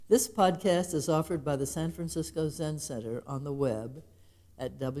This podcast is offered by the San Francisco Zen Center on the web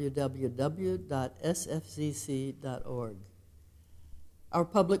at www.sfzc.org. Our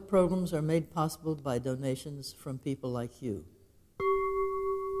public programs are made possible by donations from people like you.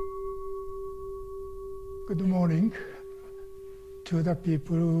 Good morning to the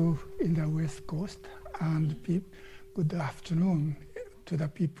people in the West Coast, and good afternoon to the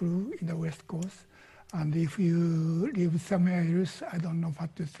people in the West Coast. And if you live somewhere else, I don't know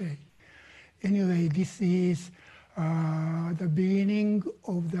what to say. Anyway, this is the beginning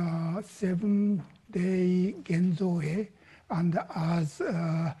of the 7-day Genzo-e, and as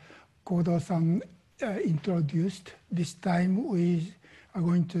Kodo-san introduced, this time we are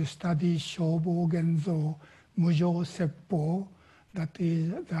going to study Shobo Genzo Mujo Seppo, that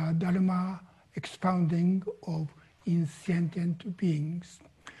is the Dharma-Expounding of Insentient beings.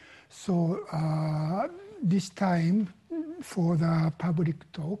 So this time, for the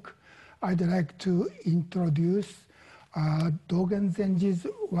public talk, I'd like to introduce Dogen Zenji's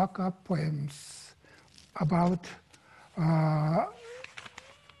waka poems about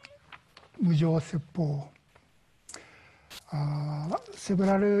Mujo Seppo.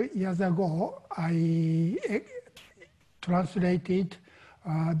 Several years ago, I translated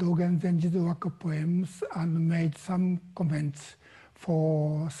Dogen Zenji's waka poems and made some comments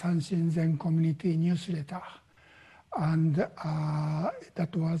for Sanshin Zen Community newsletter. And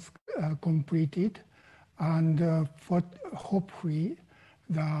that was completed, and hopefully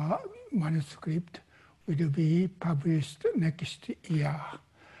the manuscript will be published next year.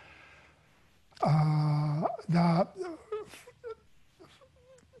 The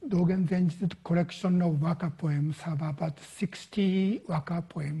Dogen Zenji's collection of waka poems have about 60 waka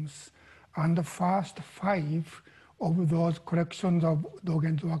poems, and the first 5 of those collections of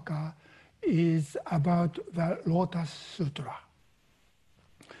Dogen's waka is about the Lotus Sutra.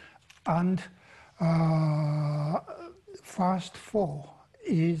 And first 4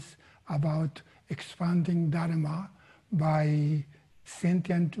 is about expanding Dharma by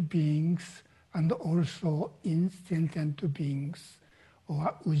sentient beings and also insentient beings,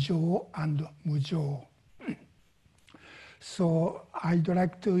 or Ujo and Mujo. So I'd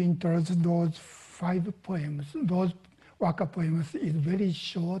like to introduce those 5 poems. Those waka poems is very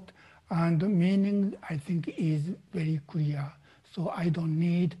short, and the meaning, I think, is very clear. So I don't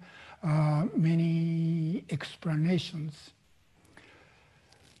need many explanations.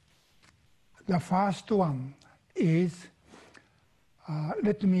 The first one is,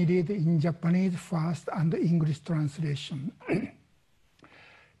 let me read in Japanese first and English translation.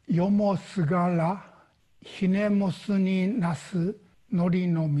 Yomo sugara hinemosu ni nasu nori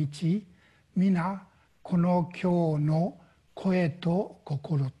no michi mina kono kyou no koe to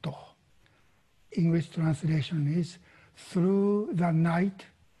kokoro to. English translation is, through the night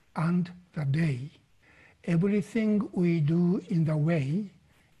and the day, everything we do in the way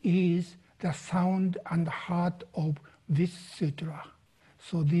is the sound and heart of this sutra.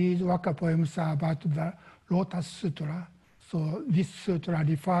 So these waka poems are about the Lotus Sutra. So this sutra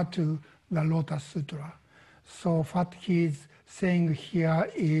refers to the Lotus Sutra. So what he's saying here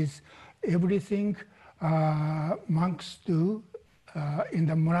is everything monks do in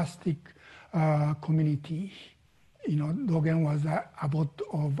the monastic community. You know, Dogen was the abbot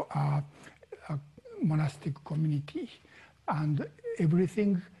of a monastic community, and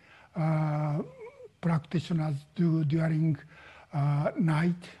everything practitioners do during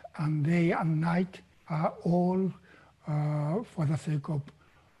night and day and night are all for the sake of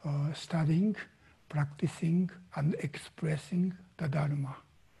studying, practicing, and expressing the Dharma.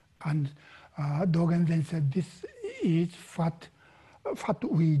 And Dogen then said, this is what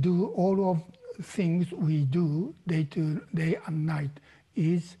we do, all of things we do day to day and night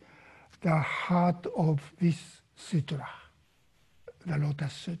is the heart of this sutra, the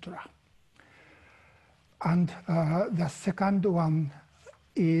Lotus Sutra. And the second one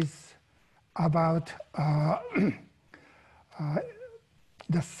is about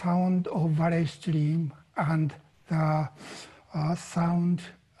the sound of valley stream and the sound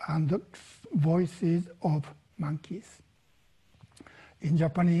and the voices of monkeys. In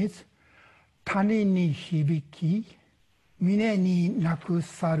Japanese, tani ni hibiki, mine ni naku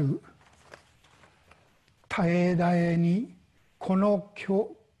saru, taedae ni kono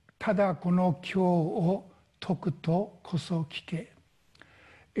kyou, tada kono kyou o toku to koso kike.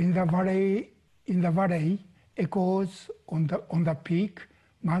 In the valley, echoes on the peak,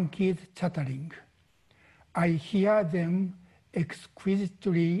 monkeys chattering. I hear them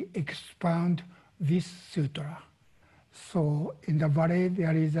exquisitely expound this sutra. So in the valley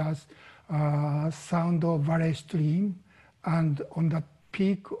there is a sound of valley stream, and on the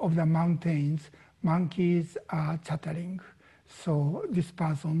peak of the mountains, monkeys are chattering. So this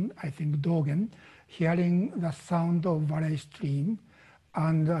person, I think Dogen, hearing the sound of valley stream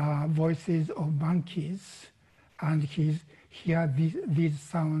and voices of monkeys, and he hear this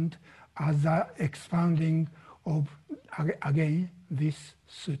sound as the expounding of again this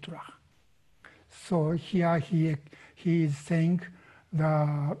sutra. So here he is saying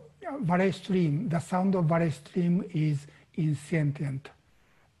the valley stream, the sound of valley stream is insentient,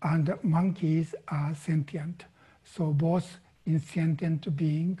 and monkeys are sentient. So both insentient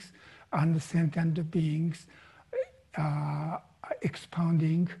beings and sentient beings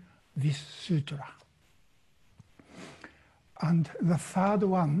expounding this sutra. And the third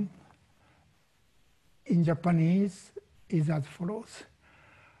one in Japanese is as follows.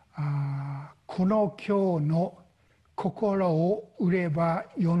 この今日の心を売れば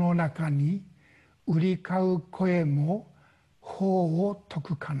世の中に売り買う声も法を説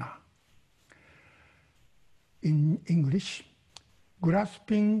くかな。In English,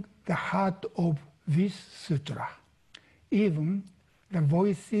 grasping the heart of this sutra, even the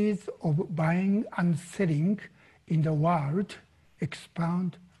voices of buying and selling in the world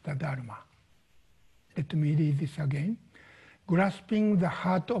expound the Dharma. Let me read this again. Grasping the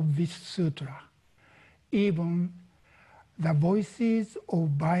heart of this sutra, even the voices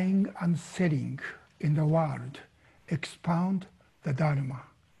of buying and selling in the world expound the Dharma.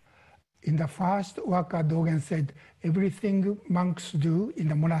 In the first waka, Dogen said, everything monks do in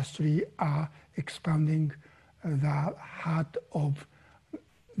the monastery are expounding the heart of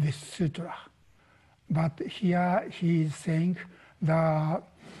this sutra. But here he is saying the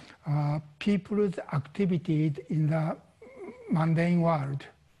people's activities in the mundane world,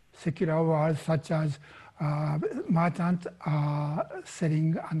 secular world, such as merchants are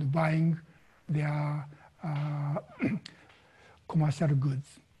selling and buying their commercial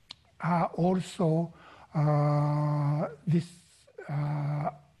goods, are also this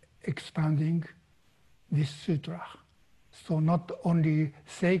expanding this sutra. So not only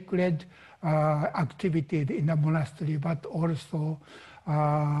sacred activities in the monastery, but also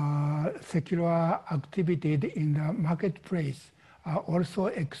secular activities in the marketplace are also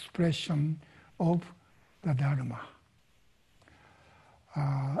expression of the Dharma.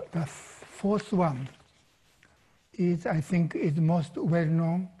 The fourth one is, I think, is most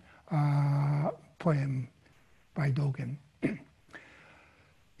well-known poem by Dogen.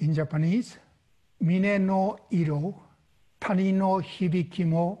 In Japanese, 峰の色、谷の響き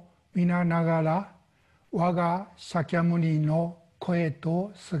も皆ながら、我が釈迦牟尼の声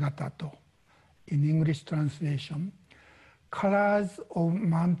と姿と。In English translation, colors of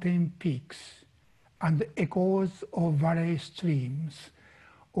mountain peaks and echoes of valley streams,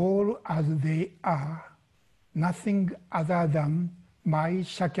 all as they are, nothing other than my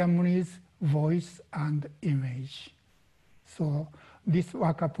Shakyamuni's voice and image. So this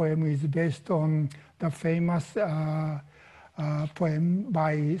waka poem is based on the famous poem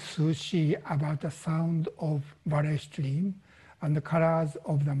by Sushi about the sound of valley stream and the colors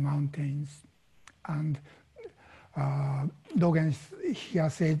of the mountains. And Dogen here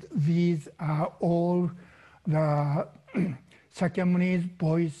said these are all the Shakyamuni's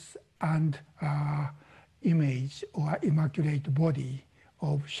voice and image or immaculate body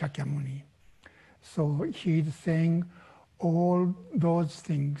of Shakyamuni. So he's saying all those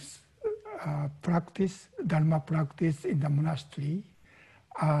things, practice, Dharma practice in the monastery,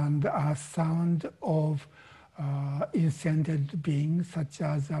 and a sound of insentient beings such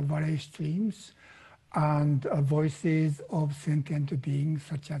as valley streams, and voices of sentient beings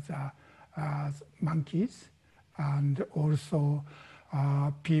such as monkeys, and also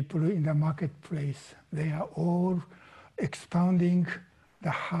people in the marketplace. They are all expounding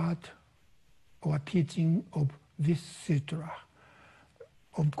the heart or teaching of this sutra.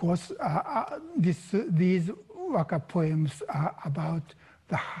 Of course, these waka poems are about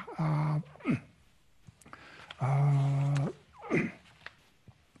the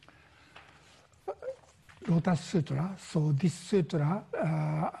Lotus Sutra. So this sutra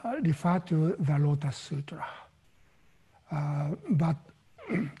refers to the Lotus Sutra. But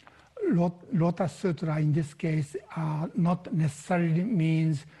Lotus Sutra in this case not necessarily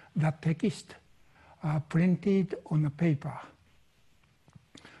means the text printed on a paper.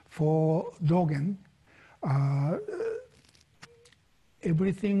 For Dogen,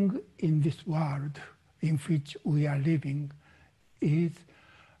 everything in this world in which we are living is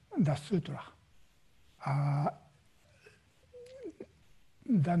the sutra.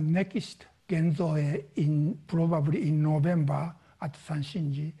 The next Genzoe, probably in November at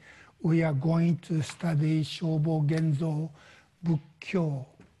Sanshinji, we are going to study Shobo Genzo Bukkyo.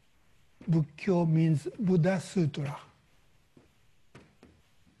 Bukkyo means Buddha Sutra.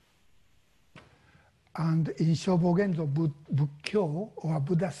 And in Shobogenzo Bukkyo or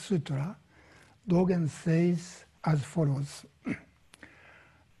Buddha Sutra, Dogen says as follows.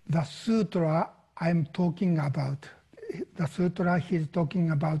 The sutra I'm talking about, the sutra he's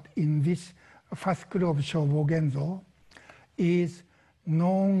talking about in this first clue of Shobogenzo is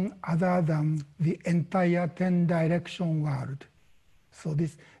none other than the entire 10-direction world. So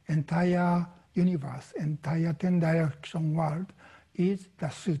this entire universe, entire 10-direction world is the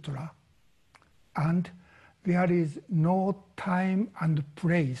sutra. And there is no time and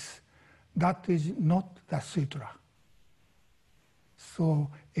place that is not the sutra. So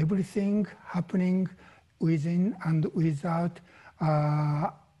everything happening within and without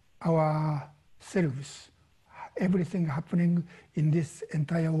our selves, everything happening in this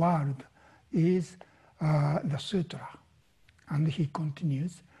entire world is the sutra. And he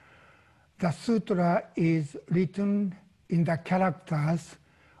continues, the sutra is written in the characters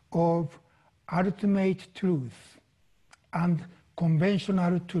of ultimate truth and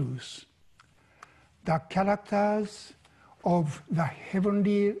conventional truth. The characters of the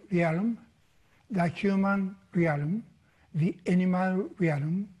heavenly realm, the human realm, the animal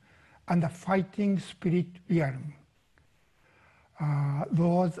realm, and the fighting spirit realm.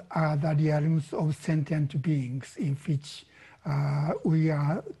 Those are the realms of sentient beings in which we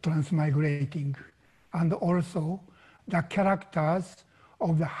are transmigrating. And also the characters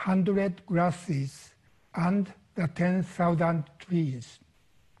of the 100 grasses and the 10,000 trees.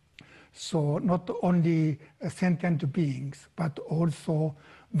 So not only sentient beings, but also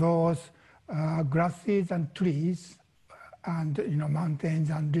those grasses and trees and mountains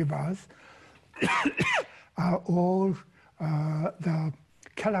and rivers are all the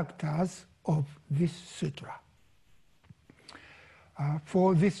characters of this sutra.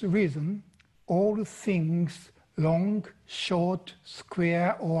 For this reason, all things long, short,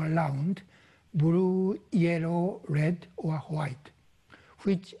 square or round, blue, yellow, red or white,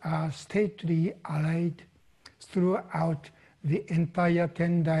 which are stately arrayed throughout the entire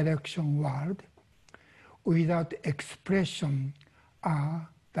 10-direction world, without expression, are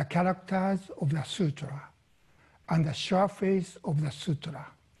the characters of the sutra and the surface of the sutra.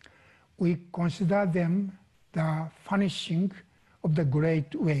 We consider them the furnishing of the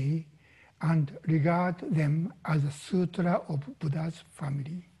great way and regard them as a sutra of Buddha's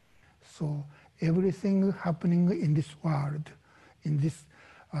family. So everything happening in this world,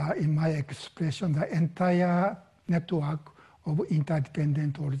 in my expression, the entire network of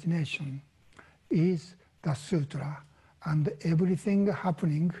interdependent origination is the sutra, and everything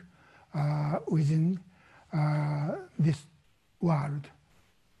happening within this world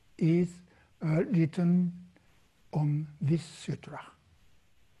is written on this sutra.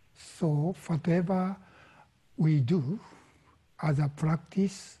 So whatever we do as a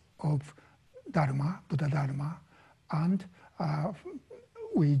practice of Dharma, Buddha Dharma, and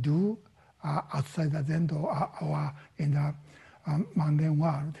we do outside the Zendo or in the mundane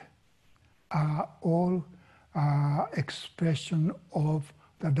world, are all expression of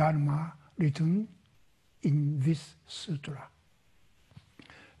the Dharma written in this sutra.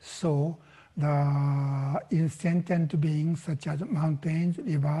 So the insentient beings such as mountains,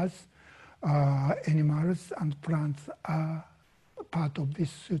 rivers, animals and plants are part of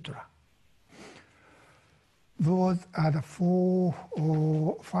this sutra. Those are the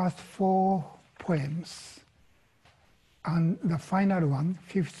first four poems. And the final one,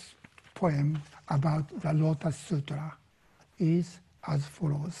 fifth poem about the Lotus Sutra, is as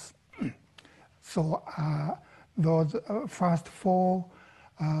follows. So those first four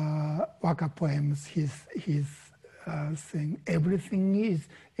waka poems, he's saying everything is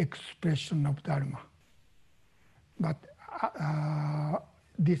expression of Dharma. But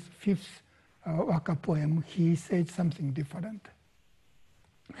this fifth waka poem, he said something different.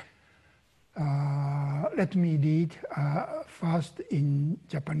 Let me read first in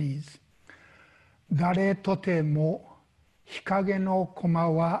Japanese. 誰とても日陰の駒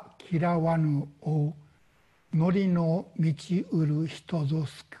は嫌わぬをのりの道うる人ぞ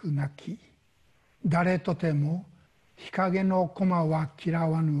少なき。誰とても日陰の駒は嫌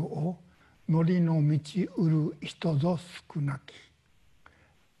わぬをのりの道うる人ぞ少なき。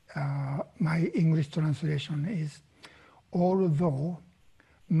My English translation is, although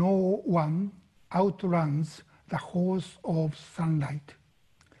no one outruns the horse of sunlight,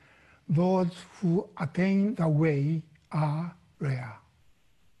 those who attain the way are rare.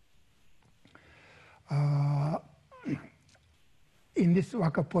 In this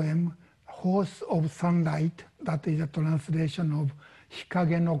waka poem, horse of sunlight that is a translation of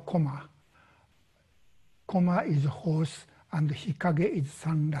hikage no koma. Koma is horse and hikage is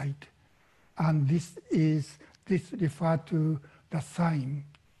sunlight. And this refers to the sign,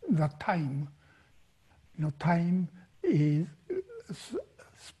 the time. Time is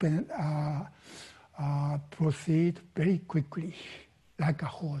spent, proceed very quickly, like a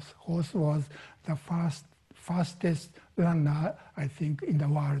horse. Horse was the fastest runner, I think, in the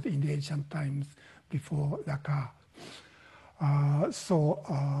world in the ancient times before the car.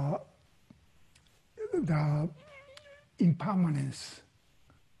 The impermanence,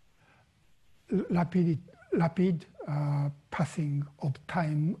 rapid passing of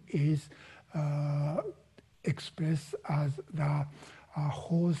time is expressed as the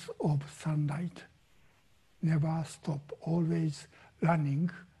horse of sunlight. Never stop, always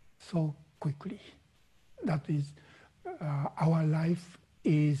running so quickly. That is, our life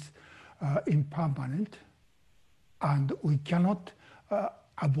is impermanent, and we cannot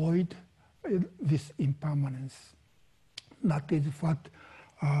avoid this impermanence. That is what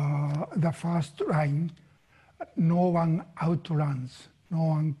the first line, no one outruns, no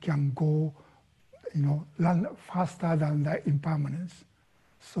one can go, run faster than the impermanence.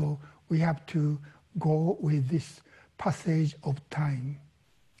 So we have to go with this passage of time.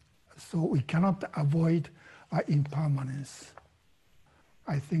 So we cannot avoid impermanence.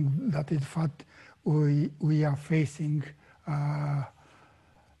 I think that is what we are facing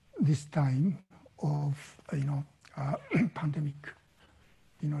this time of pandemic.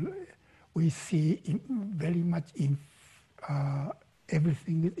 We see very much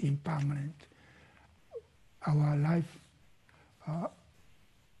everything is impermanent. Our life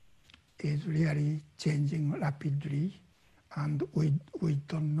is really changing rapidly, and we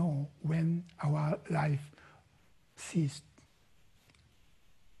don't know when our life ceased.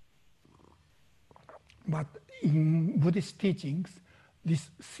 But in Buddhist teachings, this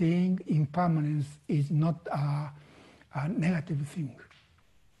seeing impermanence is not a negative thing.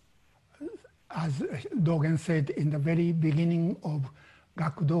 As Dogen said in the very beginning of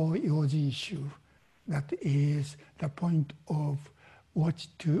Gakudo Yojin-shu, that is the point of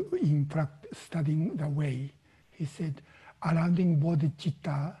in studying the way. He said, arousing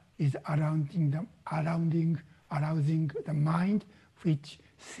bodhicitta is arousing the mind which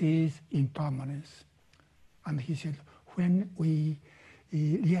sees impermanence. And he said, when we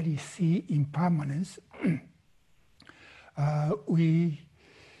really see impermanence, we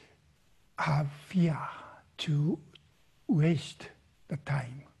have fear to waste the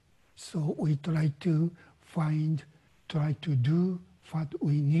time. So we try to do what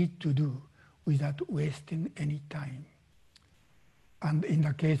we need to do without wasting any time. And in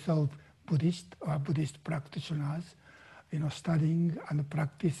the case of Buddhist practitioners, studying and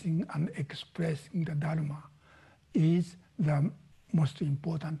practicing and expressing the Dharma is the most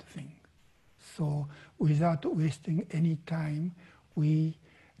important thing. So without wasting any time, we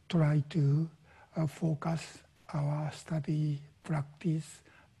try to focus our study, practice,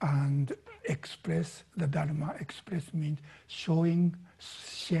 and express the Dharma. Express means sharing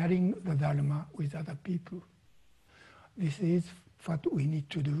the Dharma with other people. This is what we need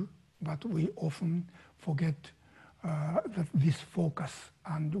to do, but we often forget this focus,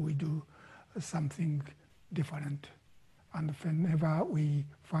 and we do something different. And whenever we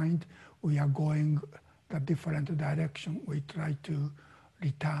find we are going the different direction, we try to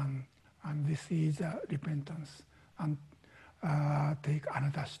return, and this is repentance, and take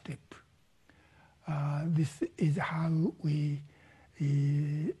another step. This is how we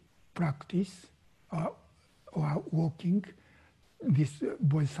practice or walking this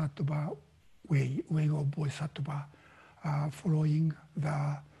Bodhisattva way of Bodhisattva, following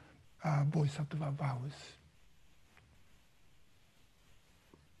the Bodhisattva vows.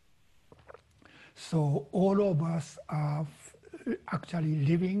 So all of us are actually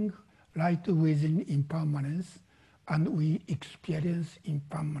living right within impermanence, and we experience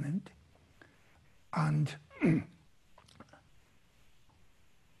impermanent. And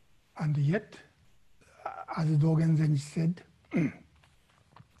yet, as Dogen Zenji said,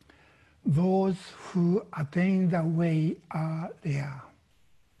 those who attain the way are there.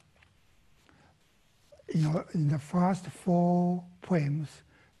 In the first 4 poems,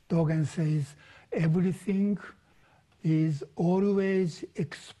 Dogen says, everything is always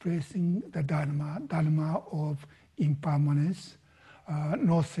expressing the Dharma of impermanence,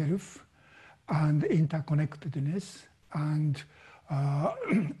 no self, and interconnectedness, and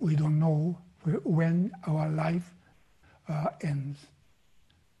we don't know when our life ends.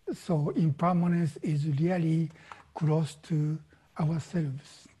 So impermanence is really close to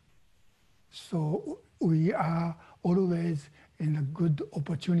ourselves. So we are always in a good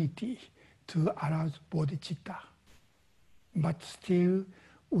opportunity to arouse bodhicitta. But still,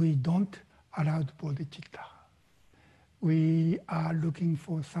 we don't arouse bodhicitta. We are looking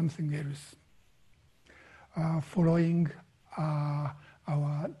for something else, following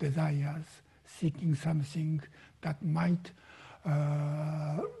our desires, seeking something that might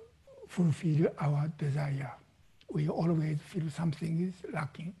fulfill our desire. We always feel something is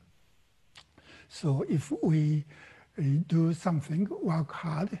lacking. So if we do something, work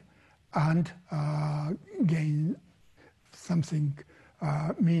hard, and gain something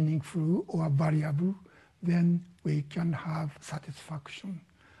meaningful or valuable, then we can have satisfaction.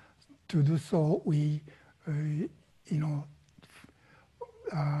 To do so, we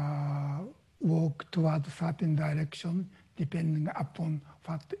walk toward a certain direction depending upon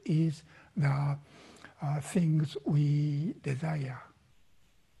what is the things we desire.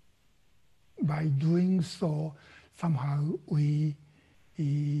 By doing so, somehow we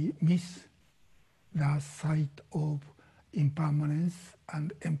miss the sight of impermanence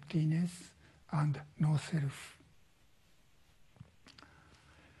and emptiness and no self.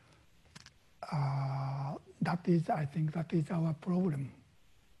 I think that is our problem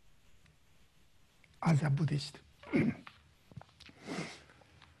as a Buddhist.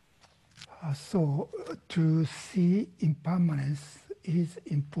 So to see impermanence is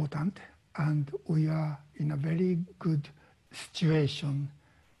important, and we are in a very good situation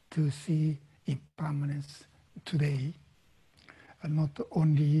to see impermanence today, not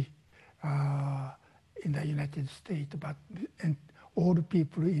only in the United States, but all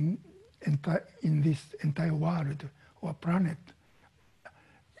people in this entire world or planet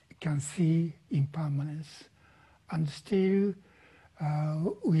can see impermanence. And still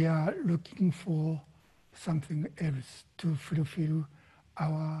we are looking for something else to fulfill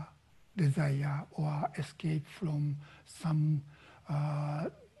our desire or escape from some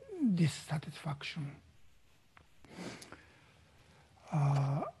dissatisfaction.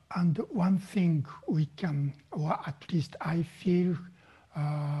 And one thing we can, or at least I feel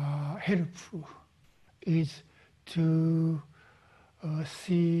helpful, is to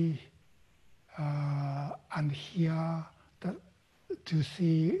see and hear, to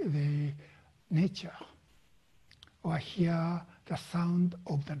see the nature, or hear the sound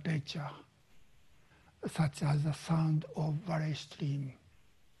of the nature, such as the sound of valley stream.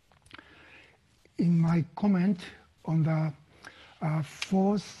 In my comment on the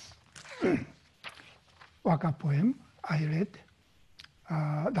fourth waka poem I read,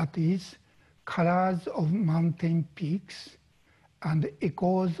 that is, colors of mountain peaks and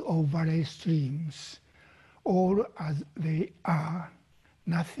echoes of valley streams, all as they are,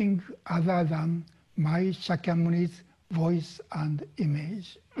 nothing other than my Shakyamuni's voice and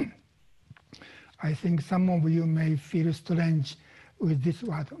image. I think some of you may feel strange with this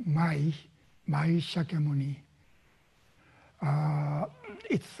word, my Shakyamuni.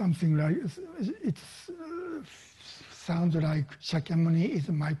 It's something like, it sounds like Shakyamuni is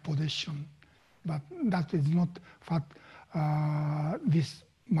my possession, but that is not what this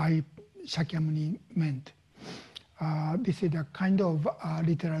my Shakyamuni meant. This is a kind of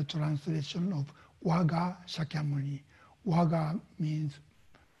literal translation of Waga Shakyamuni. Waga means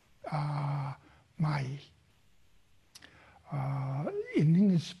my. In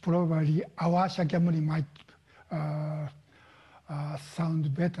English, probably our Shakyamuni might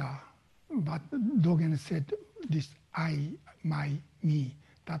sound better, but Dogen said this I, my, me.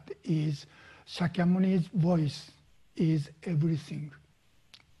 That is, Shakyamuni's voice is everything.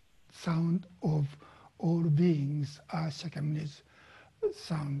 Sound of all beings are Shakyamuni's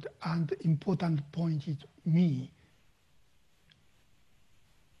sound, and the important point is me.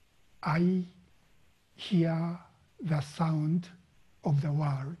 I hear the sound of the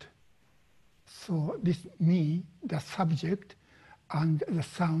world. So this me, the subject, and the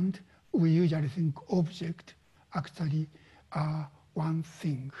sound, we usually think object, actually are one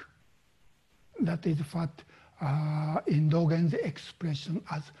thing. That is what in Dogen's expression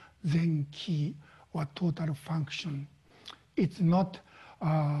as Zen-ki, or total function. It's not,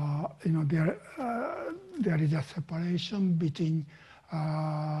 there is a separation between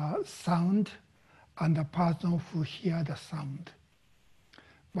sound and the person who hears the sound.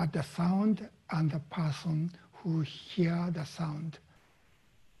 But the sound and the person who hears the sound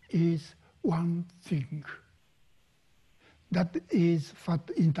is one thing. That is what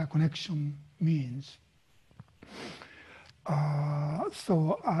interconnection means.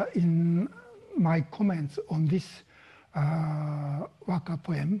 In my comments on this waka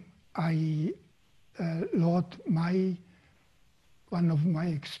poem, I wrote one of my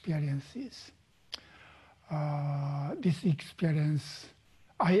experiences. this experience,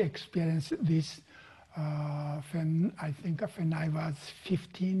 I experienced this when I was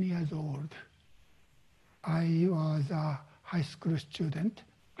 15 years old. I was a high school student,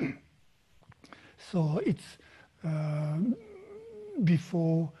 so it's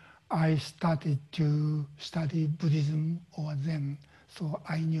before I started to study Buddhism or Zen, so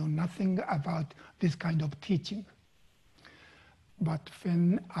I knew nothing about this kind of teaching. But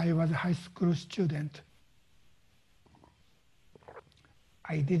when I was a high school student,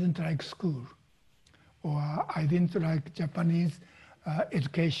 I didn't like school, or I didn't like Japanese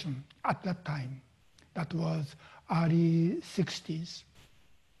education at that time. That was early 60s.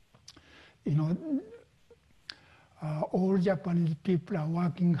 You know, all Japanese people are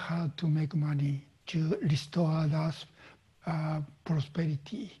working hard to make money to restore the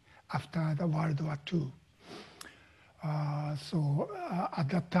prosperity after the World War II. So at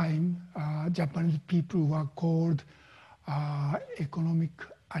that time, Japanese people were called economic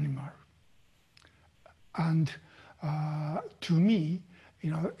animal. And to me, you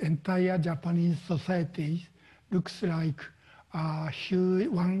know, entire Japanese society looks like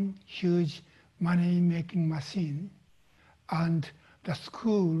one huge money-making machine, and the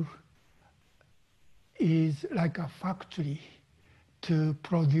school is like a factory to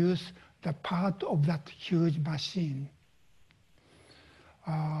produce the part of that huge machine.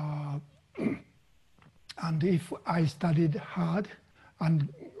 And if I studied hard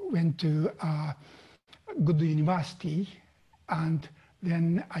and went to a good university, and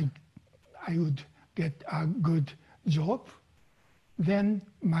then I would get a good job, then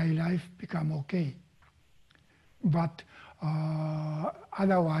my life become okay. But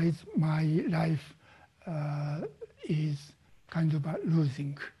otherwise, my life is kind of a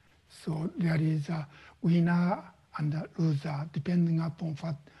losing. So there is a winner and a loser depending upon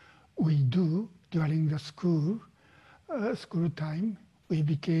what we do during the school time.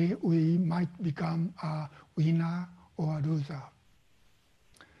 We might become a winner or a loser.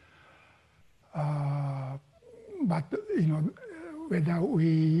 But you know, whether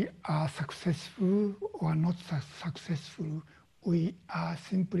we are successful or not successful, we are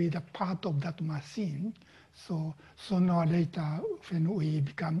simply the part of that machine. So sooner or later, when we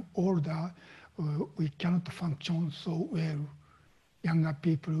become older, we cannot function so well. Younger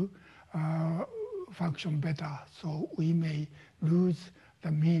people function better, so we may lose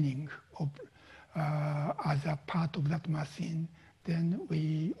the meaning of as a part of that machine. Then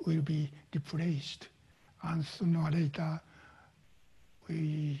we will be replaced, and sooner or later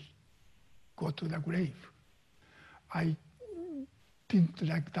we go to the grave. I didn't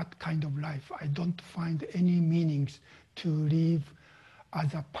like that kind of life. I don't find any meanings to live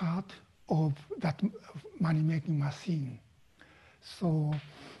as a part of that money-making machine. So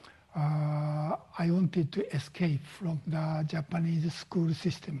I wanted to escape from the Japanese school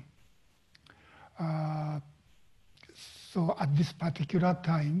system. So at this particular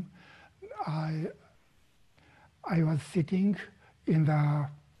time, I was sitting in the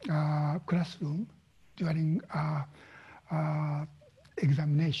classroom during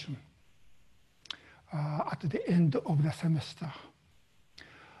examination at the end of the semester.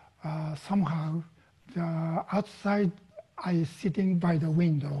 Somehow, the outside, I was sitting by the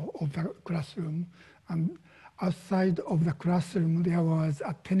window of the classroom, and outside of the classroom there was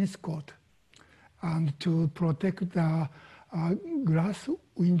a tennis court. And to protect the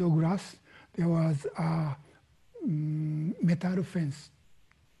window glass, there was a metal fence.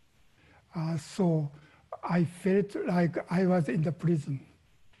 So I felt like I was in the prison.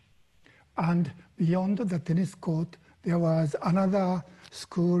 And beyond the tennis court, there was another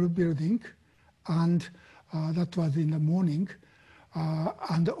school building, and that was in the morning.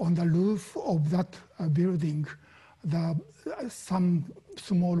 And on the roof of that building, some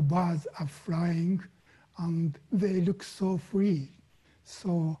small birds are flying, and they look so free.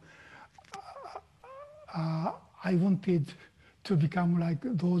 So I wanted to become like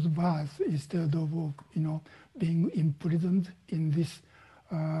those birds instead of being imprisoned in this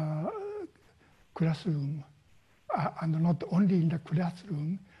classroom, and not only in the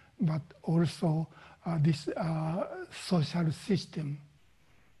classroom, but also this social system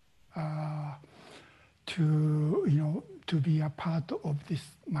to be a part of this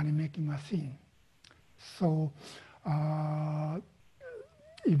money-making machine. So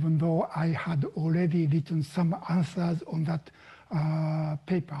even though I had already written some answers on that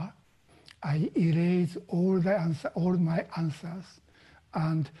paper, I erased all my answers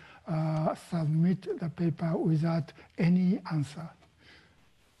and submit the paper without any answer.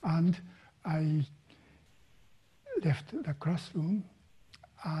 And I left the classroom.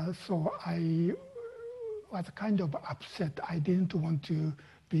 So I was kind of upset. I didn't want to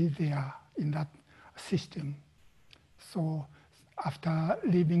be there in that system. So after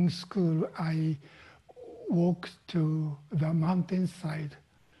leaving school, I walked to the mountainside.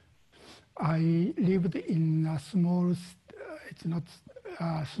 I lived in a small, it's not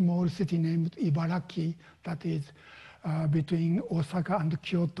a small city named Ibaraki that is between Osaka and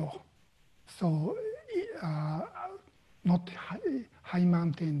Kyoto. So not high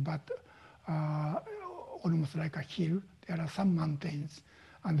mountain, but almost like a hill. There are some mountains,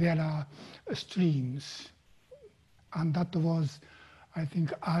 and there are streams. And that was, I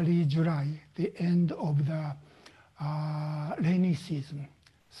think, early July, the end of the rainy season.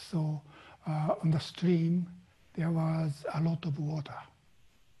 So on the stream, there was a lot of water.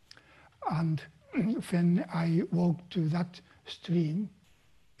 And when I walked to that stream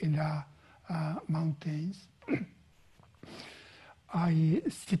in the mountains, I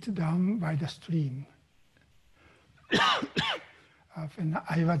sit down by the stream. When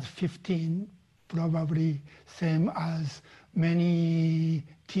I was 15, probably same as many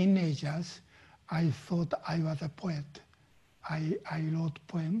teenagers, I thought I was a poet. I wrote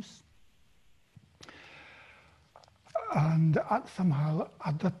poems. And somehow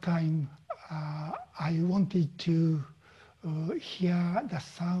at that time, I wanted to hear the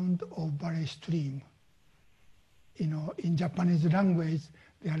sound of valley stream. You know, in Japanese language,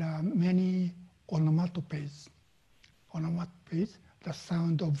 there are many onomatopoeias. Onomatopoeias, the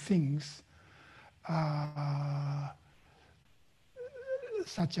sound of things,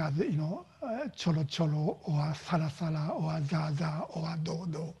 such as, you know, cholo cholo or sara sara or za za or do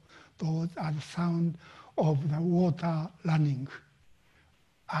do. Those are the sound of the water running.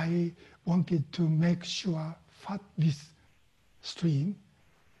 I wanted to make sure what this stream,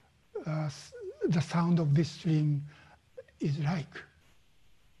 the sound of this stream is like.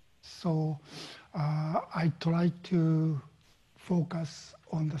 So I tried to focus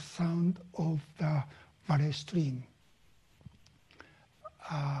on the sound of the valley stream.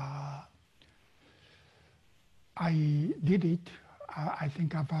 I did it, I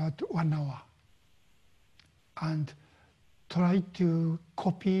think, about 1 hour, and tried to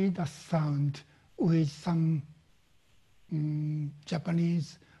copy the sound with some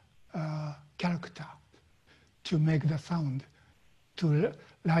Japanese character to make the sound, to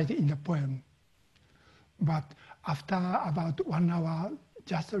write in the poem. But after about 1 hour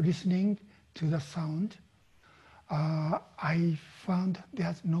just listening to the sound, I found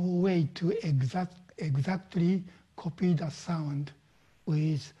there's no way to exactly copy the sound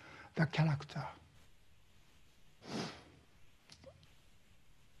with the character.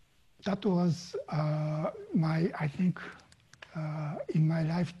 That was I think, in my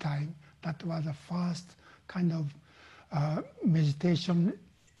lifetime, that was the first kind of meditation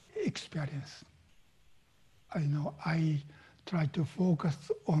experience. I tried to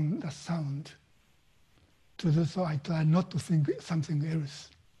focus on the sound. To do so, I tried not to think something else.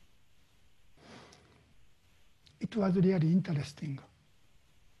 It was really interesting.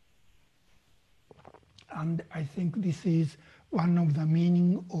 And I think this is one of the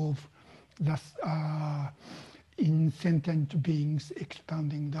meaning of the insentient beings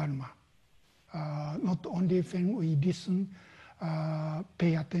expounding Dharma. Not only when we listen,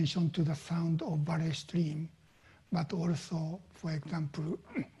 pay attention to the sound of valley stream, but also, for example,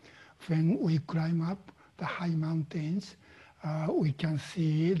 when we climb up the high mountains, we can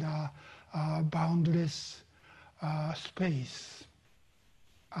see the boundless space.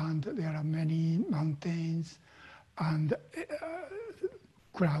 And there are many mountains and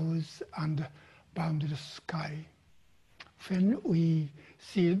clouds and boundless sky. When we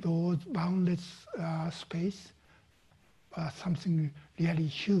see those boundless space, something really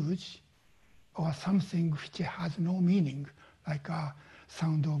huge, or something which has no meaning, like a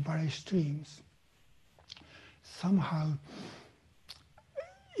sound of valley streams, somehow,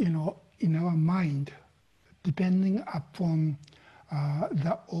 in our mind, depending upon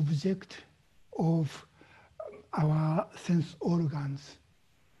the object of our sense organs,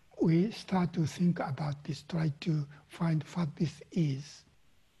 we start to think about this, try to find what this is.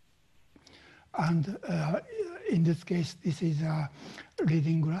 And in this case, this is a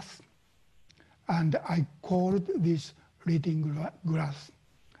reading glass. And I called this reading glass.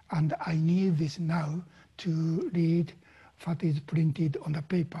 And I need this now to read what is printed on the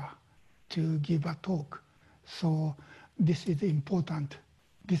paper to give a talk. So this is important.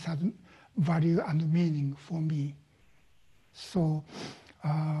 This has value and meaning for me. So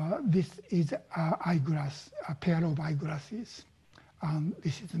this is an eyeglass, a pair of eyeglasses. And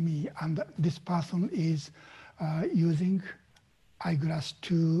this is me. And this person is using eyeglass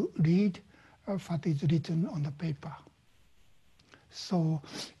to read what is written on the paper. So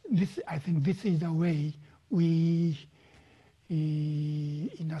I think this is the way we,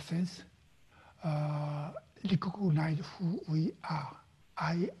 in a sense, recognize who we are.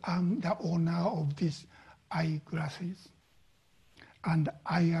 I am the owner of these eyeglasses, and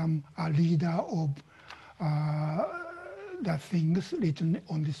I am a leader of the things written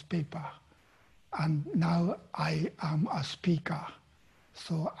on this paper. And now I am a speaker,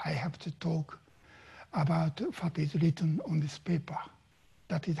 so I have to talk about what is written on this paper.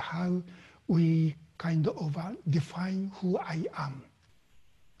 That is how we kind of define who I am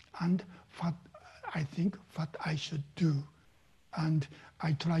and what I think what I should do. And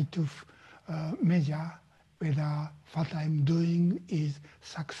I try to measure whether what I'm doing is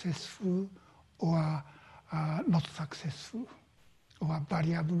successful or not successful, or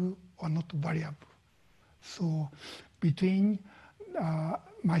variable or not variable. So between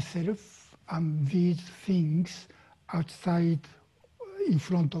myself and these things outside in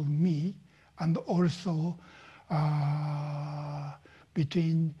front of me, and also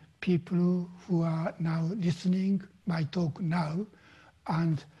between people who are now listening my talk now,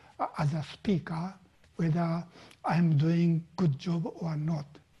 and as a speaker, whether I'm doing good job or not.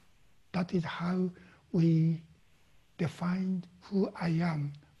 That is how we define who I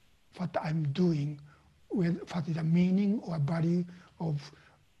am, what I'm doing, what is the meaning or value of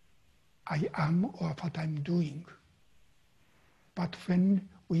I am or what I'm doing. But when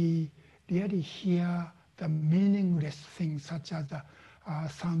we really hear the meaningless things such as the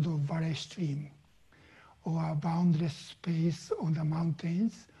sound of valley stream or boundless space on the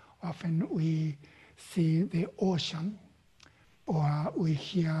mountains, often we see the ocean or we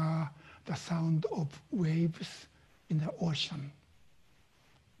hear the sound of waves in the ocean.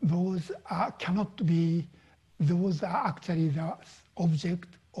 Those cannot be, those are actually the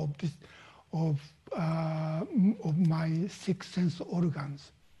object of this, of my six sense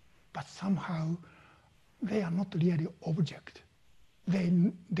organs, but somehow they are not really object.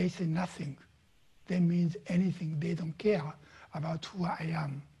 They say nothing. They mean anything. They don't care about who I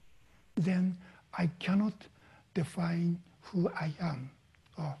am. Then I cannot define who I am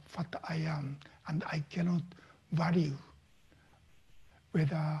or what I am, and I cannot value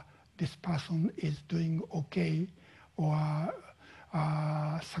whether this person is doing okay or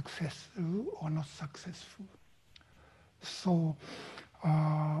successful or not successful. So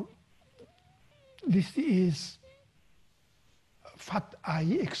this is what I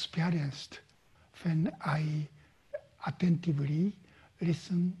experienced when I attentively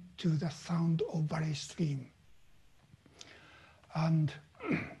listened to the sound of valley stream. And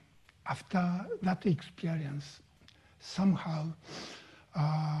after that experience, somehow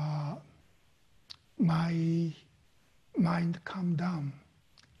my mind calmed down,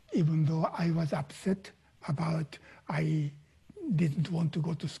 even though I was upset about I didn't want to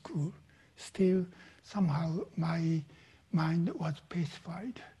go to school. Still, somehow my mind was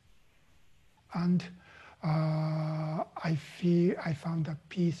pacified, and I found a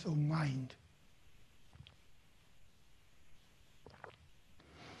peace of mind.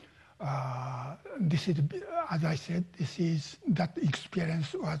 This is, as I said, that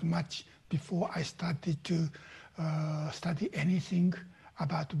experience was much before I started to study anything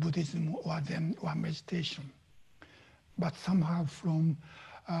about Buddhism or Zen or meditation. But somehow from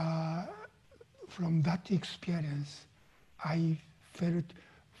that experience, I felt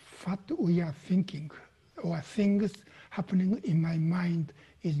what we are thinking or things happening in my mind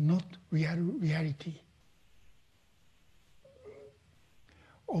is not reality.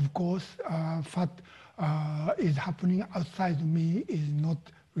 Of course, what is happening outside me is not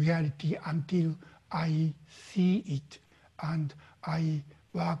reality until I see it and I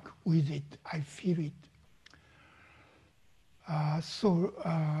work with it, I feel it. So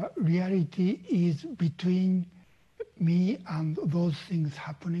reality is between me and those things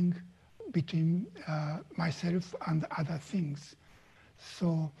happening, between myself and other things.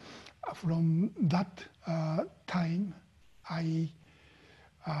 So from that time, I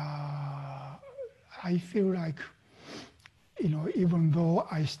feel like, even though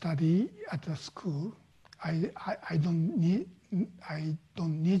I study at a school, I don't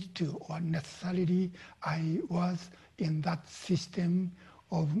need to, or necessarily I was in that system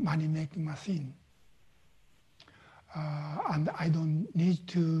of money-making machine. And I don't need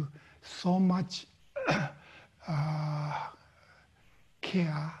to so much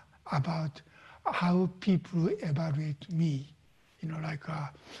care about how people evaluate me.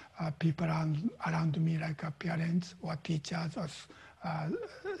 People around me, like parents or teachers or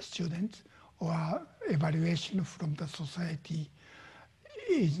students, or evaluation from the society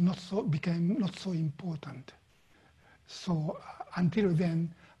became not so important. So until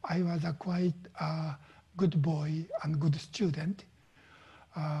then, I was a quite good boy and good student.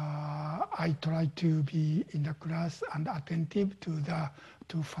 I tried to be in the class and attentive to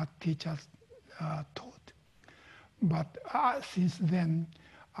what teachers taught. But since then,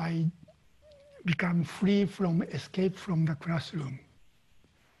 I become free from escape from the classroom.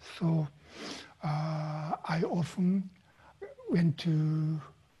 So I often went to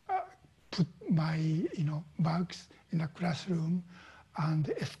put my bags in the classroom and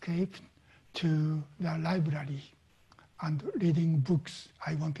escape to the library and reading books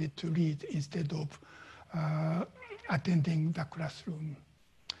I wanted to read instead of attending the classroom.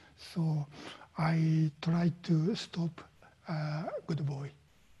 So I tried to stop good boy.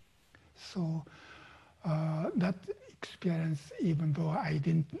 So that experience, even though I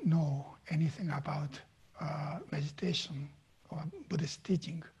didn't know anything about meditation or Buddhist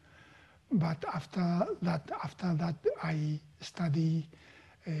teaching, but after that I study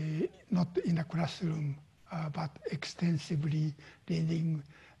not in the classroom, but extensively reading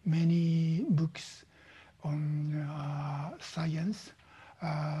many books on science,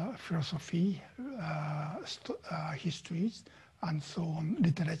 philosophy, histories, and so on,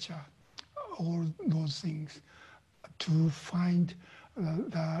 literature, all those things, to find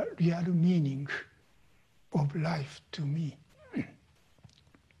the real meaning of life to me.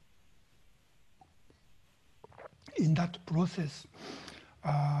 In that process,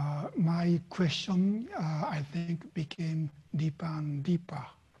 my question, I think, became deeper and deeper.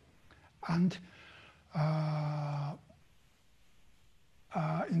 And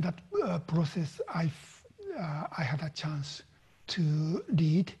in that process, I had a chance to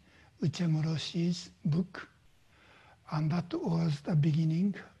read Uchemoroshi's book, and that was the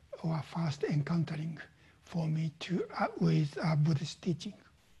beginning or first encountering for me with Buddhist teaching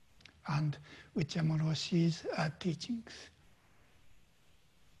and Uchemoroshi's teachings.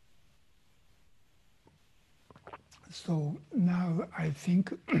 So now I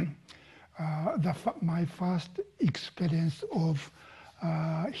think my first experience of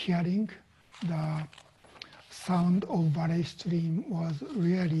hearing the sound of valley stream was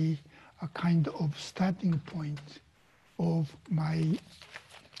really a kind of starting point of my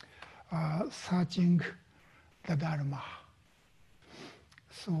searching the Dharma.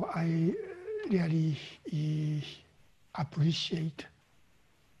 So I really appreciate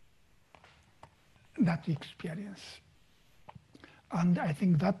that experience. And I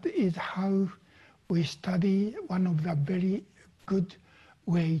think that is how we study, one of the very good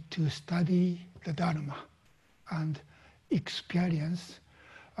way to study the Dharma and experience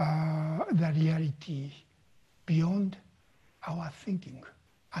the reality beyond our thinking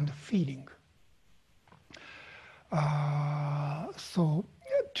and feeling. So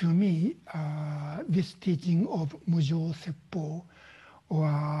to me, this teaching of Mujo Seppo,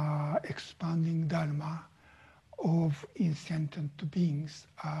 or expounding Dharma of insentient beings,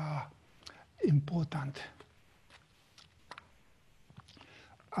 are important.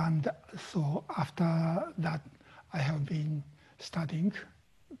 And so after that, I have been studying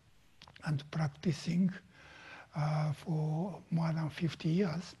and practicing for more than 50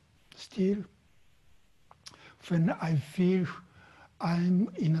 years. Still, when I feel I'm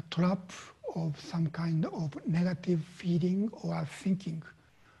in a trap of some kind of negative feeling or thinking,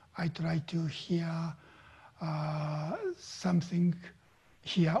 I try to hear something,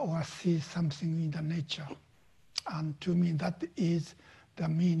 hear or see something in the nature. And to me, that is the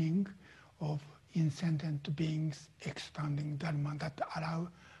meaning of insentient beings expounding Dharma, that allow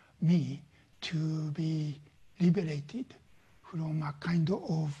me to be liberated from a kind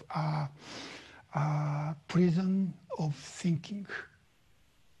of prison of thinking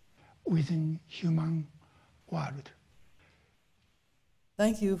within human world.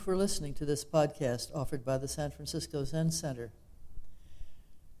 Thank you for listening to this podcast offered by the San Francisco Zen Center.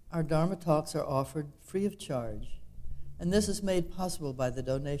 Our Dharma talks are offered free of charge, and this is made possible by the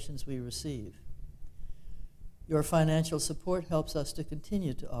donations we receive. Your financial support helps us to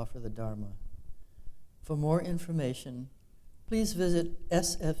continue to offer the Dharma. For more information, please visit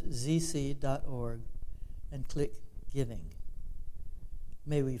sfzc.org and click Giving.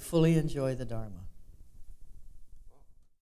 May we fully enjoy the Dharma.